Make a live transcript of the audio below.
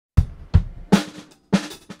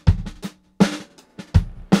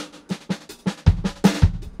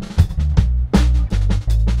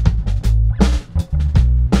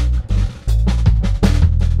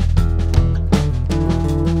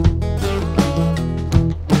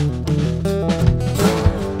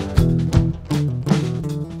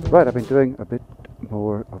Right, I've been doing a bit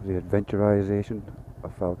more of the adventurization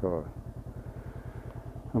of Falkor.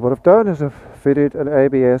 And what I've done is I've fitted an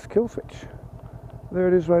ABS kill switch. There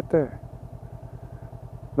it is right there.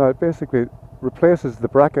 Now it basically replaces the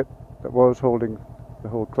bracket that was holding the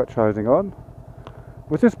whole clutch housing on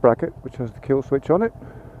with this bracket which has the kill switch on it.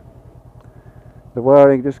 The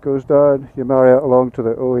wiring just goes down, you marry it along to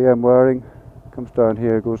the OEM wiring, comes down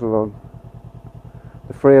here, goes along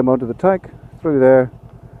the frame onto the tank, through there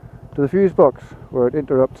to the fuse box where it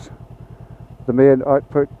interrupts the main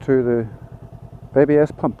output to the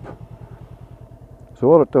ABS pump. So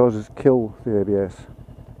all it does is kill the ABS.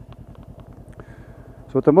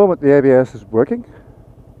 So at the moment the ABS is working.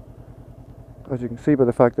 As you can see by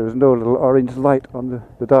the fact there is no little orange light on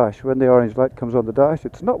the dash. When the orange light comes on the dash,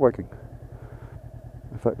 it's not working.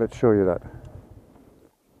 In fact, let's show you that.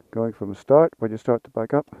 Going from the start, when you start to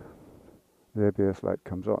back up, the ABS light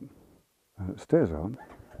comes on. And it stays on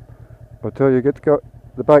until you get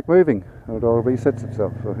the bike moving and it all resets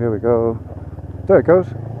itself. So here we go. There it goes.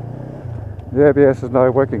 The ABS is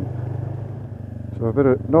now working. So a bit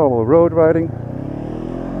of normal road riding.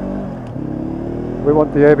 We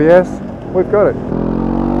want the ABS. We've got it.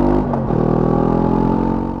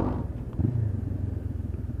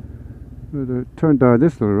 We'll turn down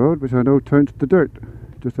this little road, which I know turns to dirt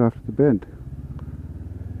just after the bend.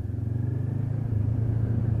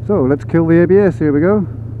 So let's kill the ABS. Here we go.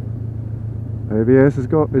 ABS is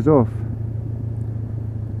off.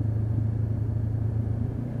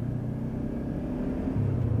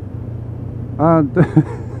 And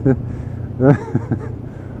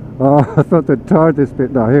oh, I thought they'd tarred this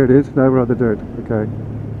bit. No, here it is. Now we're on the dirt. Okay.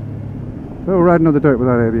 So we're riding on the dirt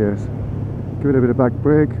without ABS. Give it a bit of back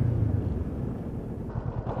brake.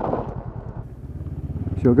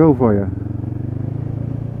 She'll go for you.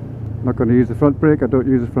 Not going to use the front brake. I don't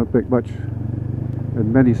use the front brake much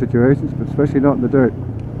in many situations, but especially not in the dirt.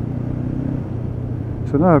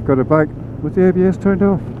 So now I've got a bike with the ABS turned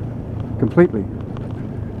off completely,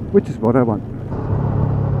 which is what I want.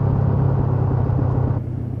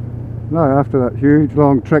 Now after that huge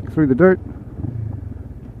long trek through the dirt,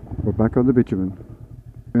 we're back on the bitumen.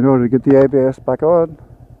 In order to get the ABS back on,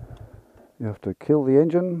 you have to kill the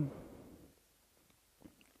engine,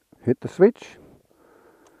 hit the switch,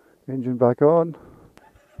 engine back on.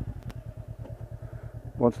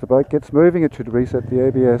 Once the bike gets moving, it should reset the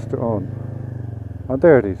ABS to on. And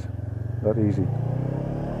there it is. That easy.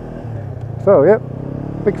 So, yep,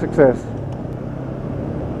 big success.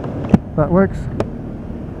 That works.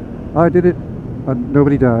 I did it, and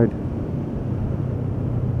nobody died.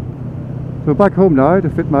 So back home now to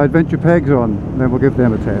fit my adventure pegs on, and then we'll give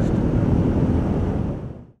them a test.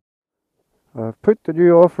 I've put the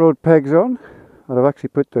new off-road pegs on, and I've actually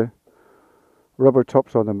put the rubber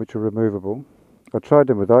tops on them, which are removable. I tried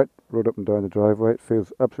them without, rode up and down the driveway. It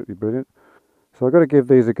feels absolutely brilliant. So I've got to give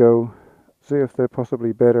these a go, see if they're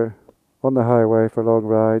possibly better on the highway for long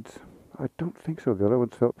rides. I don't think so, the other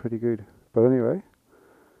ones felt pretty good. But anyway,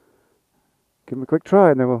 give them a quick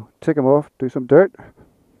try and then we'll take them off, do some dirt,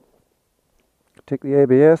 take the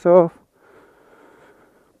ABS off,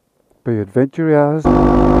 be Adventurey as.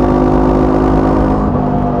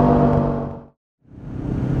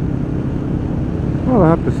 Well, I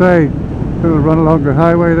have to say, it'll run along the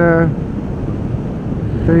highway there.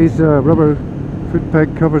 These rubber foot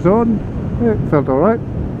peg covers on. Yeah, it felt alright.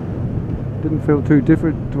 Didn't feel too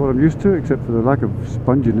different to what I'm used to, except for the lack of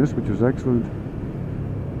sponginess, which was excellent.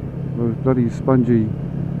 Those bloody spongy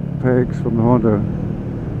pegs from the Honda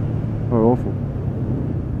are awful.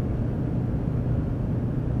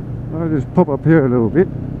 I'll just pop up here a little bit.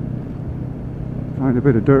 Find a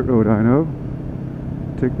bit of dirt road, I know.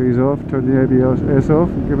 Take these off, turn the ABS off,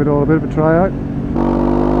 and give it all a bit of a try out.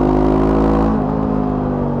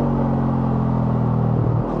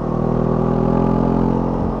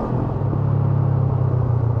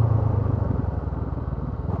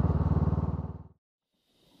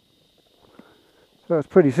 So it's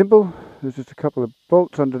pretty simple. There's just a couple of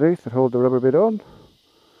bolts underneath that hold the rubber bit on.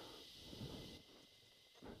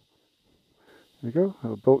 There you go,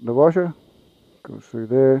 have a bolt in the washer, goes through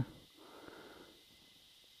there,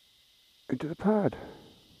 into the pad.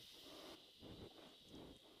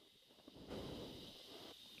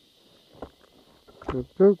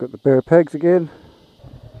 Go, got the bare pegs again.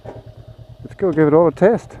 Let's go give it all a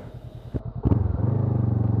test.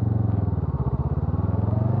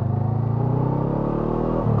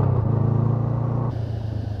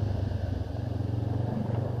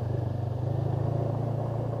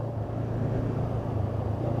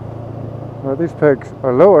 Now these pegs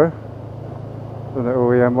are lower than the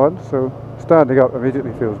OEM ones, so standing up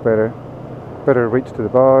immediately feels better. better reach to the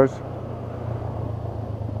bars.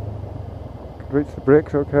 Reach the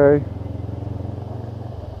brakes okay.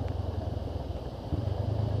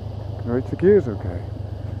 Can reach the gears okay.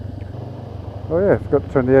 Oh yeah, I forgot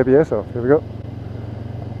to turn the ABS off. Here we go.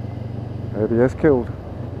 ABS killed.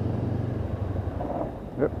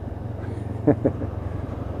 Yep.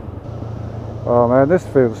 Oh man, this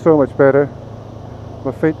feels so much better.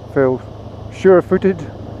 My feet feel sure-footed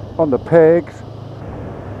on the pegs.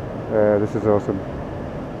 Yeah, this is awesome.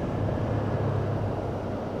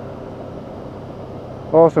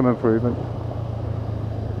 Awesome improvement.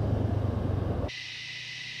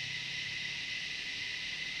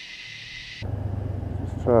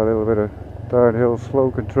 Let's try a little bit of downhill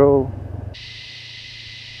slow control.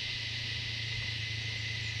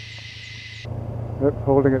 Yep,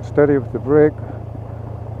 holding it steady with the brake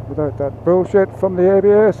without that bullshit from the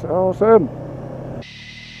ABS. Awesome.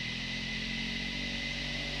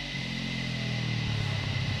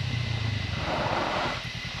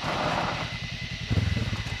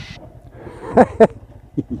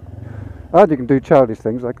 And you can do childish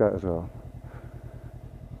things like that as well.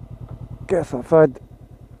 Guess I'll find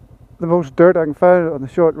the most dirt I can find on the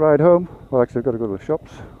short ride home. Well, actually I've got to go to the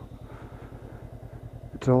shops.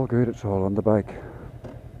 It's all good, it's all on the bike.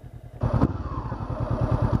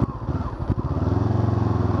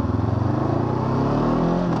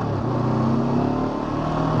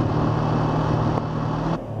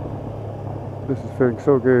 This is feeling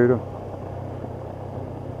so good.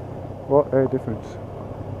 What a difference.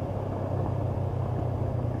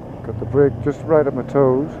 Got the brake just right at my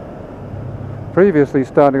toes. Previously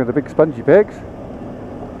standing on the big spongy pegs.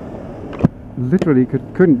 Literally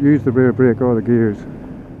couldn't use the rear brake or the gears.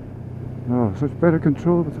 Oh, such better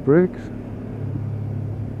control with the brakes.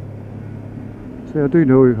 See, I do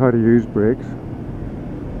know how to use brakes.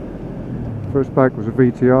 First bike was a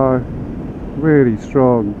VTR. Really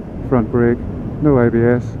strong front brake. No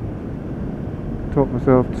ABS. Taught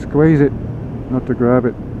myself to squeeze it, not to grab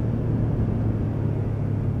it.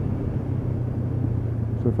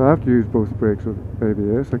 So if I have to use both brakes or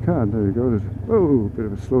ABS, I can. There you go. There's a bit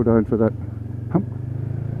of a slowdown for that hump.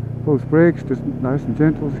 Both brakes, just nice and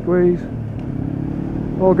gentle squeeze.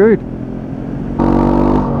 All good.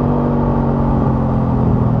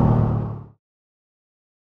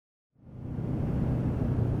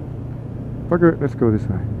 Bugger it, let's go this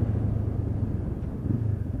way.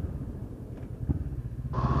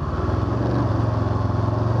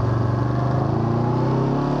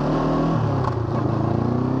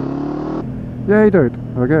 Yay, dirt.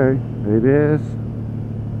 Okay, ABS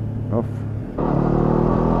off.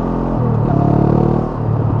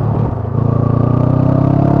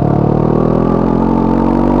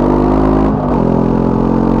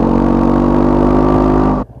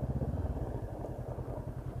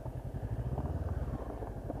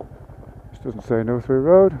 This doesn't say no through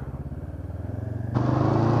road.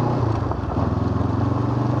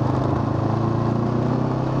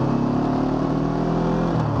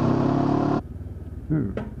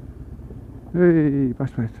 Ooh. Hey,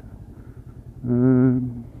 bash plate. I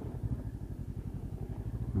don't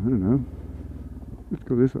know. Let's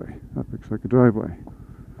go this way. That looks like a driveway.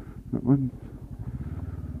 That one.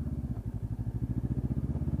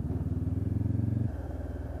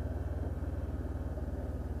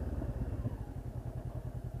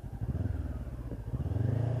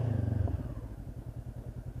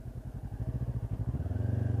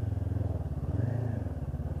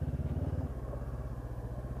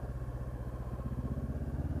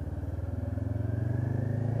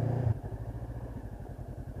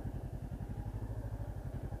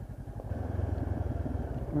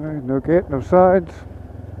 Right, no gate, no sides.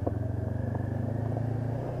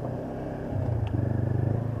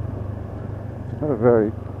 It's not a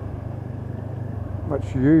very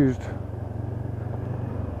much used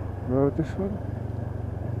road, this one.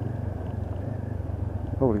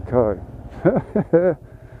 Holy cow.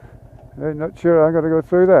 I'm not sure I'm going to go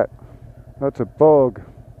through that. That's a bog,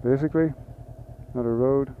 basically, not a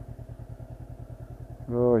road.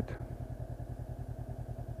 Right.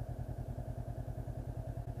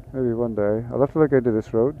 Maybe one day. I'll have to look into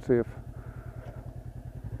this road, see if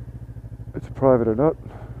it's private or not.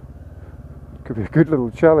 Could be a good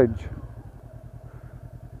little challenge.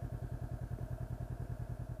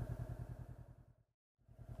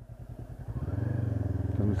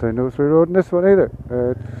 Doesn't say no through road in this one either.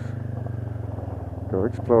 Let's go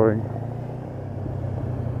exploring.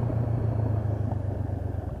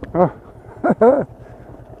 Oh,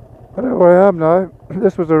 I know where I am now.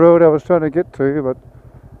 This was the road I was trying to get to, but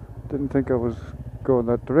didn't think I was going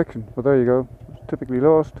that direction. But there you go. It's typically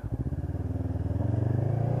lost.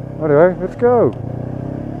 Anyway, let's go.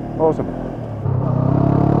 Awesome.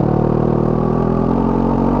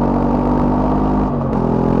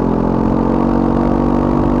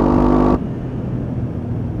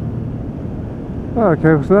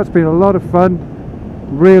 Okay, so that's been a lot of fun.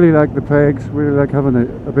 Really like the pegs, really like having the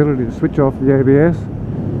ability to switch off the ABS.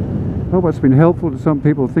 Hope it's been helpful to some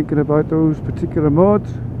people thinking about those particular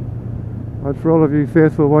mods. And for all of you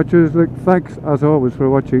faithful watchers, look, thanks as always for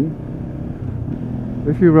watching.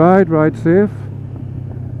 If you ride safe.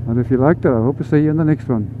 And if you liked it, I hope to see you in the next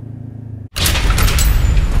one.